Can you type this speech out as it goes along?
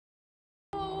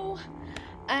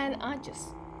and I'm just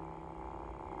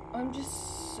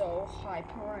so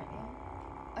hyper right now.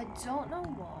 I don't know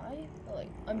why, but like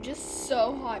I'm just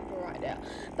so hyper right now.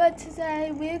 But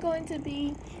today we're going to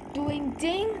be doing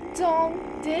Ding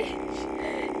Dong Ditch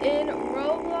in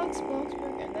Roblox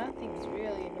Bloxburg, and that thing's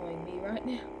really annoying me right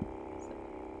now. So,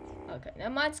 okay, now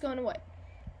mine's going away.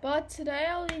 But today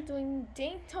I'll be doing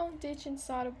Ding Dong Ditch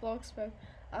inside of Bloxburg.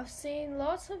 I've seen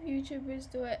lots of YouTubers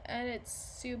do it, and it's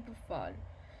super fun.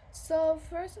 So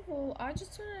first of all, I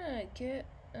just wanna get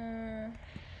I'm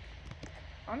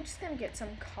just gonna get some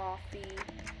coffee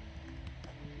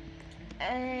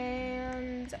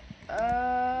and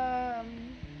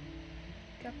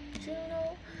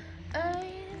cappuccino,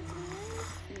 and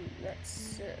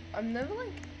let's I'm never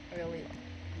like really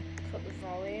put the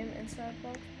volume inside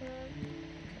Bloxburg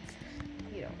because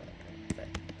you don't really know. But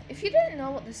if you didn't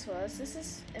know what this was, this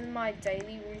is in my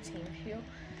daily routine here.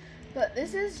 But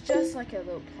this is just like a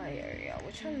little play area,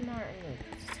 which I'm not removing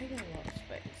because it's taking a lot of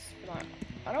space. But like,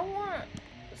 I don't want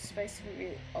the space to be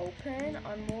really open.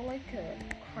 I'm more like a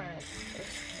cramped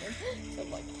person, so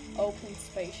like open,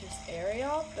 spacious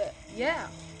area. But yeah.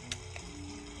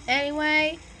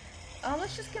 Anyway,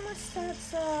 let's just get my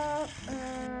stats up.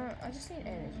 I just need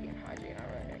energy and hygiene. I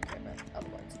really don't care about the other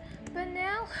ones. But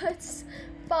now let's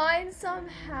find some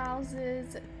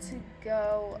houses to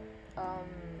go.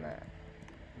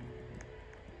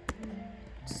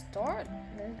 Start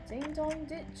the Ding Dong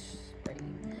Ditch spree.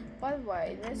 By the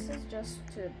way, this is just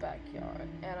to the backyard,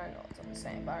 and I know it's on the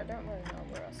same, but I don't really know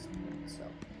where else to put it, so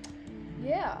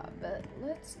yeah, but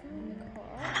let's go in the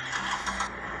car.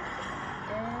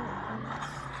 And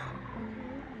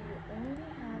we only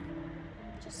have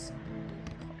just someone in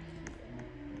the car here.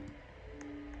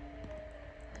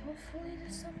 Hopefully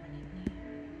there's someone in here.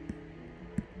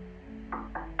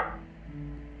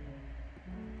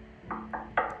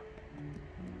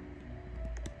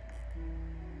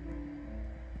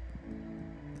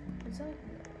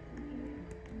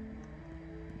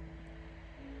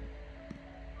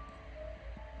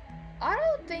 I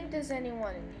don't think there's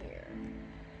anyone in here.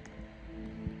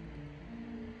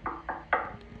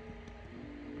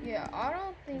 Yeah, I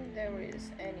don't think there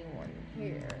is anyone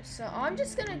here. So I'm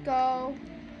just gonna go.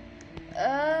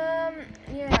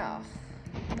 Yeah.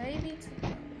 Maybe to the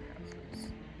other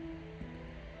houses.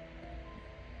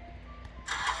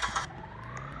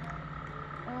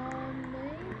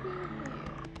 Maybe here.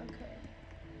 Okay.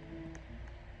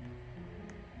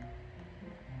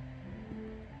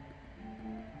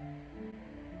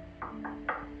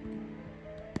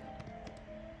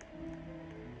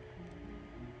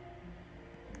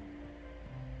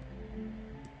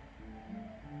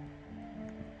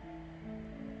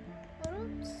 I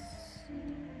don't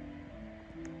see.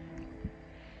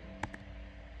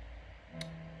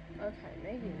 Okay,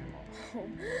 maybe no.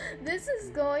 This is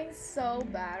going so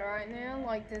bad right now.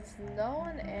 Like, there's no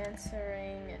one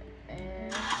answering,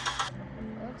 and I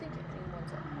don't think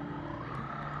anyone's at home.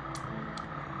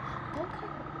 Okay.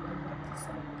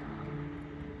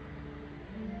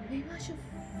 Maybe I should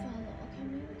follow. Okay,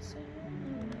 maybe it's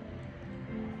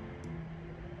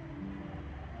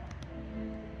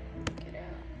get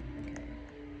out. Okay.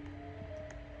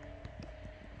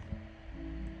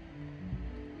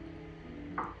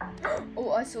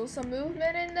 Oh, I saw some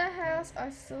movement in the house. I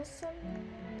saw some movement.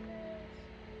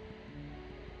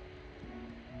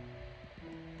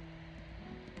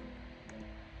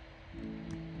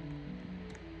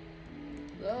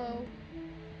 Hello?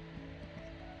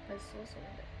 I saw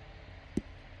something.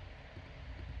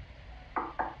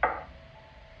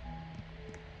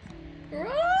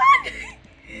 Run!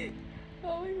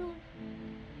 Oh my god.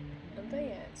 Don't they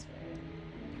answer?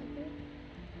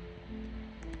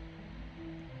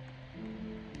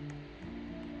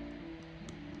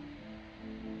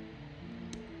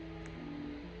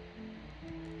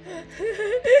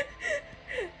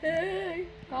 Hey,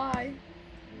 hi.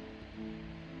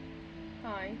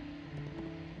 Hi.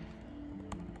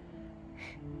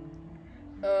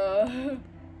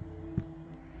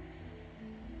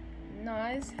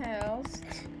 Nice house.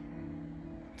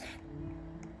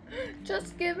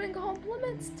 Just giving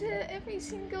compliments to every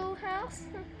single house.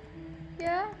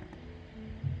 Yeah.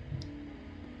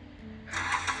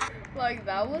 Like,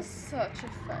 that was such a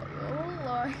fail.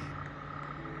 Like,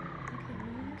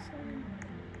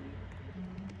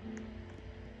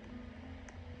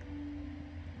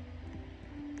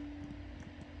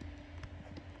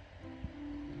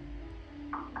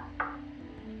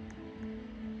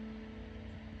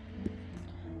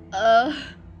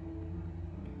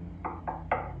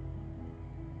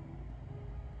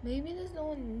 maybe there's no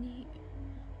one in here.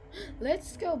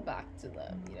 Let's go back to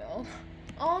them, you know.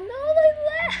 Oh no, they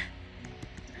left!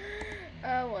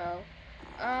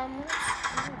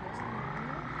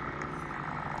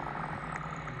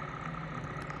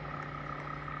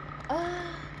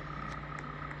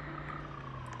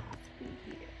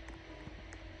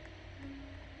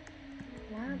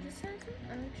 this sounds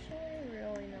actually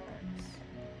really nice.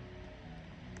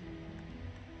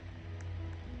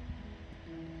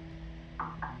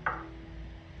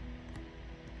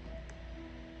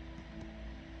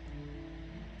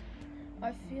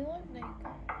 I feel like they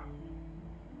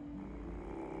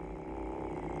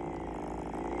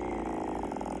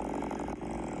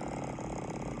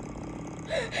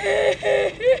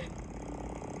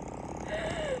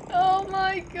oh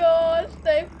my gosh,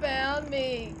 they found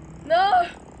me. No!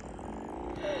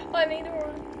 I need to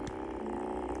run.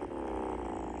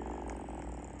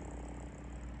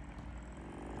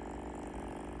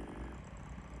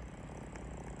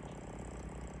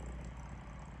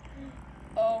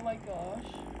 Oh my gosh.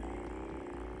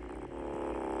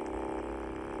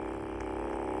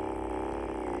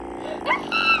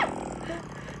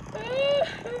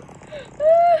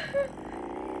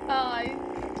 Hi.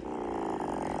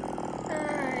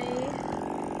 Hi.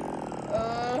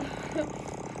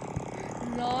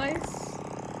 Nice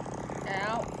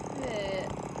outfit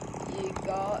you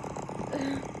got.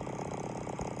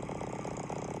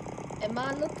 Am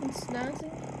I looking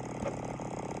snazzy?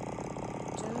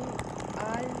 Do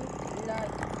I look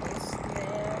like a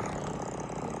snazzy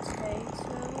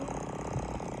potato?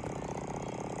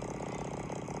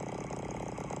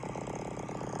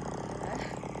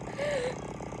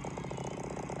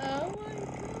 Oh my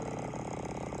god.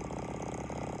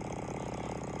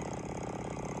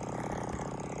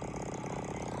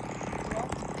 What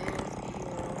is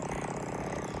your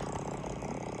question?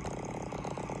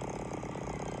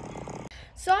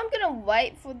 So I'm gonna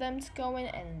wait for them to go in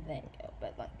and then go.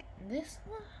 But like this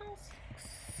little house looks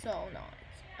so nice.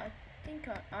 I think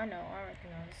I know, I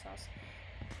recognize this house.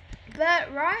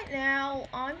 But right now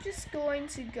I'm just going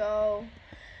to go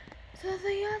to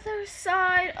the other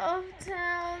side of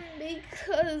town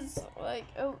because like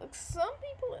some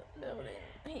people are building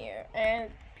here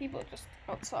and people are just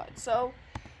outside. So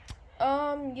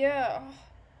yeah,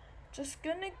 just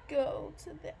gonna go to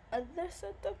the other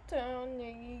side of town.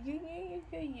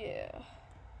 Yeah.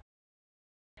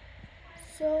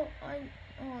 So I'm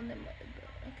on the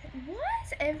okay. Why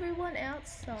is everyone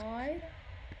outside?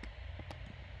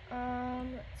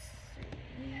 Let's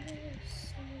see.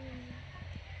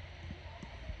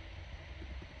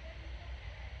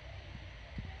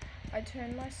 I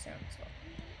turned my sound off.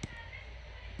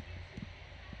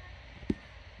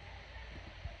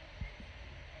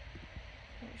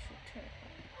 We should turn it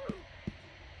on.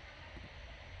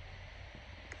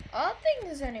 I don't think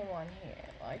there's anyone here.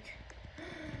 Like,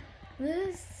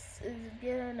 this is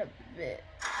getting a bit.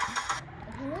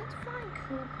 Okay, let's find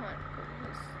Cool Pineapple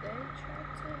because they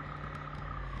tried to.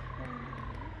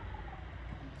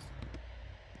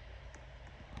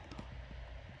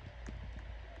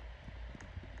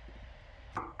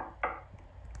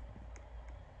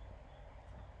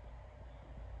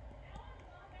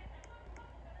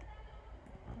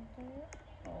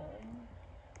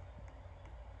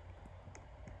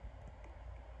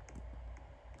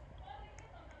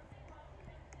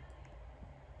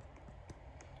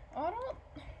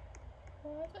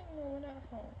 I think no one at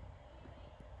home.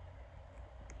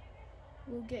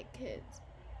 We'll get kids.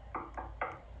 Oh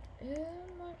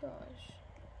my gosh.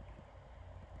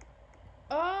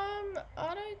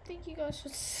 I don't think you guys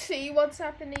should see what's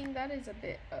happening. That is a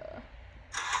bit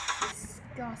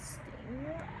disgusting.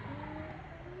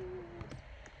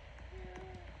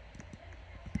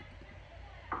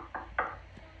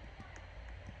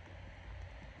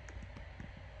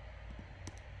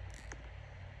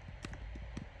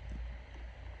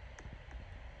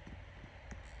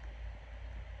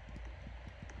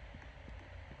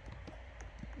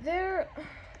 There.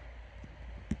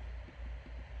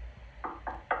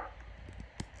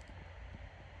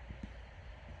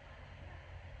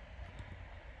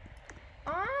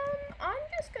 I'm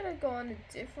just gonna go on a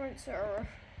different server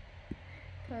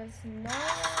because no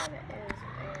one is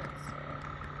answering.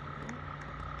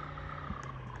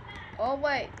 Oh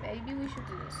wait, maybe we should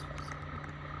do this first.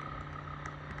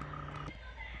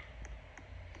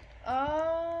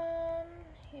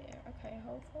 Here. Okay,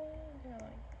 hopefully they're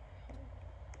like.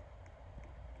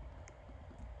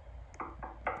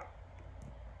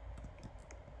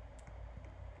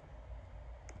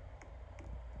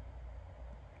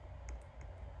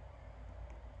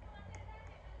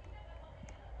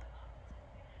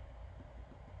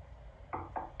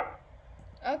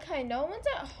 Okay, no one's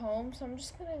at home, so I'm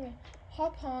just gonna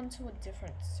hop on to a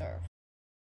different server.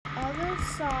 Other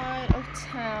side of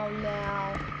town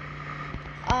now.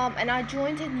 And I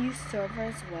joined a new server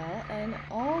as well, and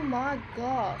oh my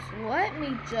gosh, let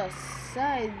me just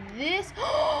say this.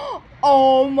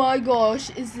 Oh my gosh,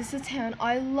 is this a town?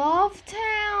 I love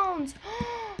towns.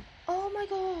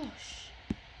 gosh.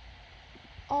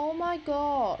 Oh my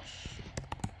gosh.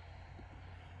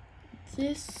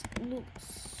 This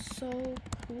looks so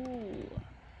cool.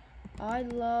 I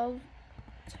love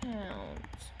towns.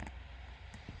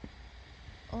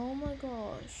 Oh my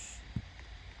gosh.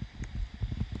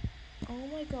 Oh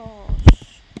my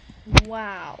gosh.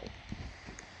 Wow.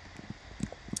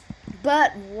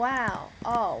 But wow.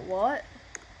 Oh, what?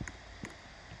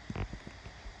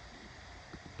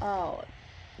 Oh.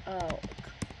 Oh.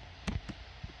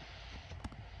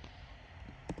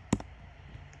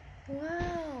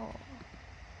 Wow.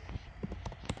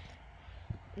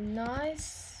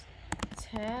 Nice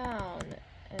town.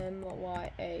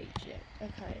 MYAJ.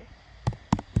 Okay.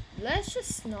 Let's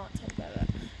just not talk about that.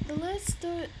 But let's do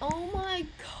it. Oh my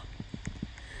god.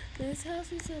 This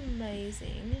house is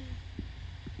amazing.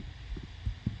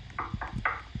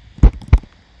 Okay,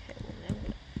 well now I'm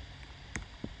gonna...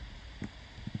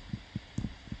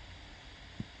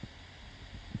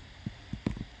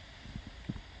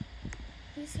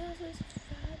 This house is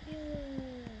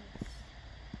fabulous.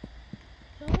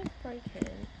 Can I break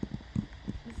in?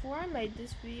 Before I made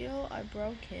this video, I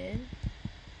broke in.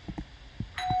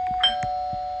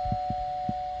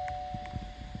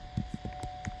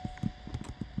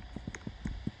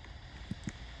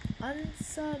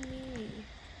 Answer me.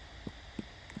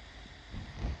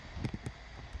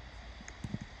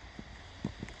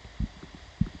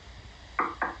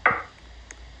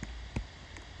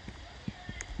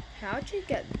 How'd you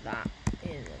get that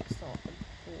in? It's not a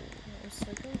pool. I'm so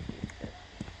confused.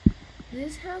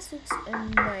 This house looks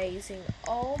amazing.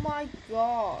 Oh my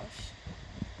gosh.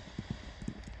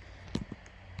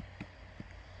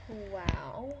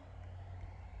 Wow.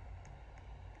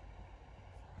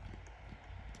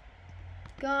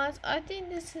 Guys, I think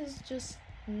this is just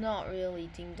not really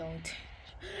Ding Dong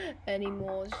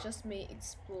anymore. It's just me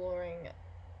exploring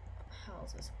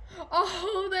houses.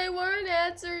 Oh, they weren't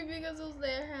answering because it was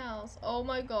their house. Oh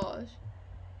my gosh.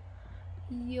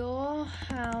 Your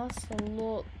house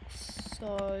looks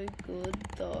so good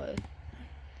though.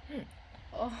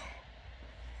 Oh.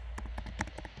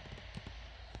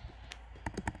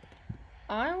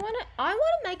 I wanna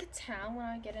make a town when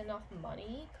I get enough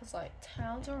money, cause like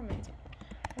towns are amazing.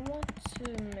 I want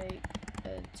to make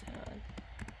a town.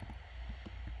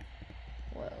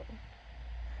 Well,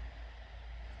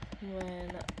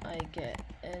 when I get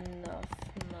enough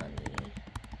money.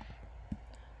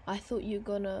 I thought you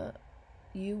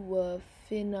were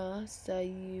finna say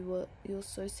you're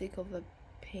so sick of a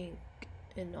pink,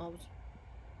 and I was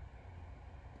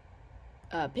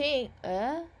pink.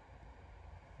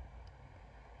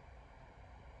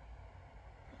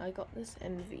 I got this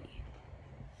envy.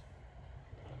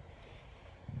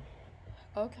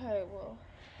 Okay, well,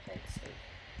 thanks.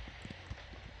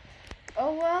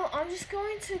 Oh well, I'm just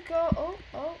going to go.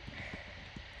 Oh,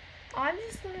 I'm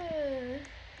just gonna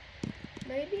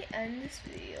maybe end this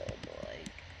video. But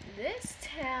like, this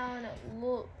town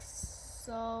looks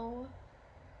so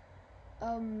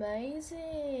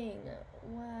amazing.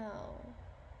 Wow.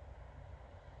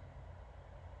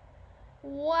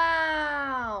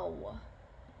 Wow.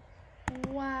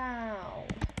 Wow.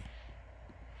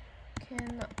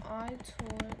 Can I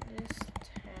tour this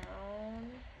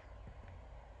town?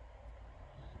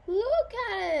 Look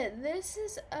at it! This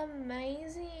is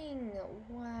amazing!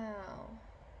 Wow.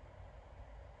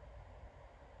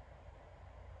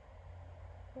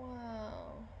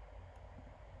 Wow.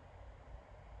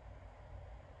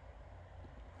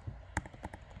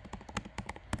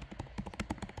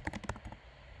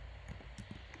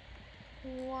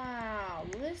 Wow,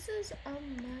 this is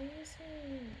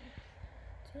amazing.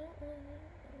 Okay.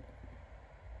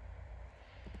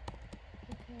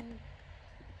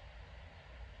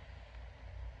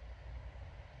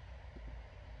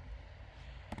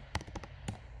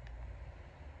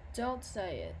 Don't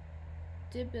say it.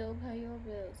 Did Bill pay your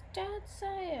bills? Don't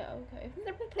say it.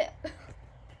 Okay.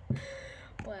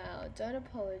 Wow, don't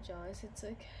apologize. It's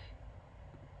okay.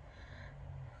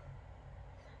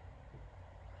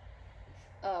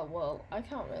 Well, I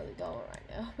can't really go right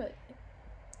now, but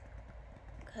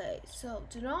okay, so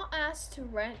do not ask to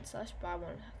rent/buy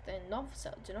one, then not for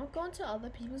sale. Do not go into other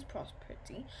people's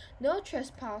property. No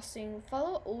trespassing.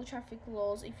 Follow all traffic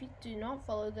laws. If you do not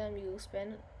follow them, you'll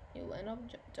end up.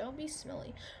 Don't be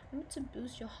smelly. Remember to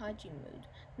boost your hygiene mood.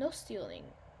 No stealing.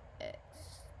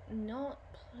 It's not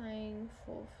paying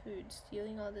for food.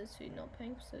 Stealing others' food. Not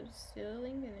paying for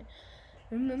stealing.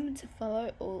 And remember to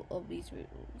follow all of these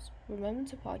rules. Remember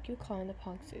to park your car in the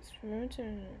park space. Remember to...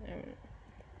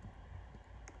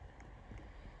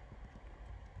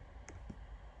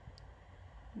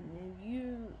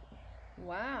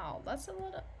 Wow, that's a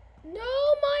lot of... No,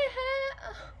 my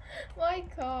hair, my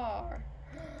car.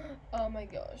 Oh my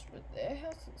gosh, but their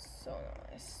house is so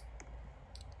nice.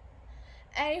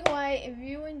 Anyway, if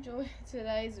you enjoyed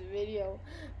today's video,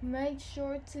 make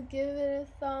sure to give it a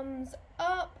thumbs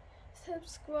up,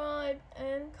 subscribe,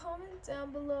 and comment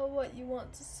down below what you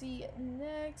want to see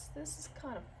next. This is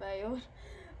kind of failed,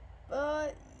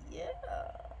 but yeah.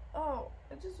 Oh,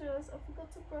 I just realized I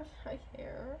forgot to brush my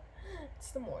hair.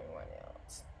 It's the morning right now.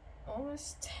 It's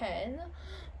almost 10,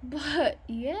 but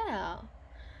yeah.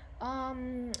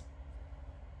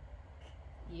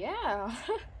 Yeah.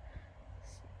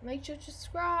 Make sure to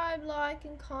subscribe, like,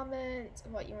 and comment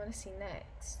what you want to see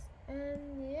next.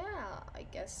 And yeah, I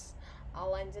guess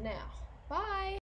I'll end it now. Bye!